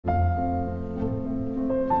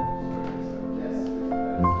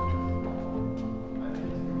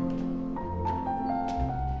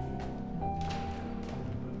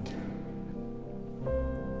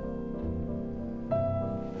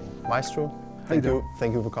Maestro, thank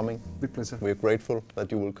you for coming. Big pleasure. We're grateful that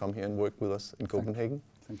you will come here and work with us in Copenhagen.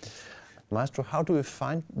 Thank you. Maestro, how do you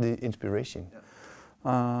find the inspiration?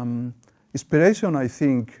 Inspiration, I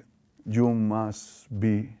think you must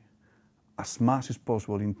be as much as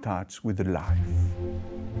possible in touch with the life.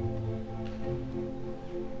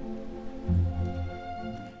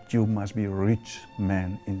 You must be a rich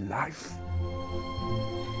man in life.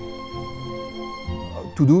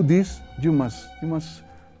 To do this, you must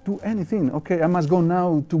do anything. Okay, I must go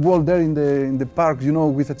now to walk there in the park, you know,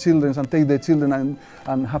 with the children and take the children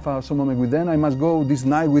and have some moment with them. I must go this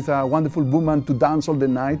night with a wonderful woman to dance all the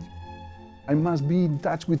night. I must be in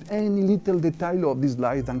touch with any little detail of this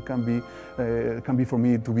life that can be for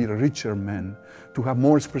me to be a richer man, to have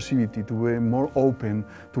more expressivity, to be more open,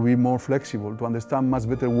 to be more flexible, to understand much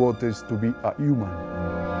better what is to be a human.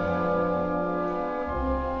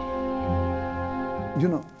 You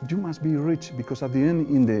know, you must be rich because at the end,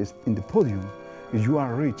 in the podium, if you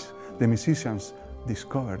are rich, the musicians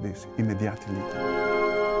discover this immediately.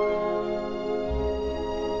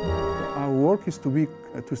 Our work is to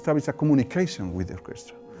establish a communication with the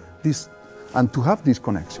orchestra, and to have this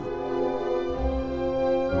connection.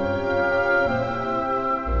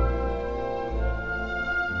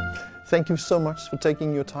 Thank you so much for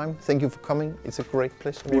taking your time. Thank you for coming. It's a great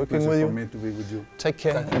pleasure working with you. For me to be with you. Take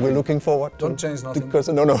care. We're looking forward to... Don't change nothing.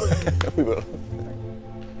 No, we will.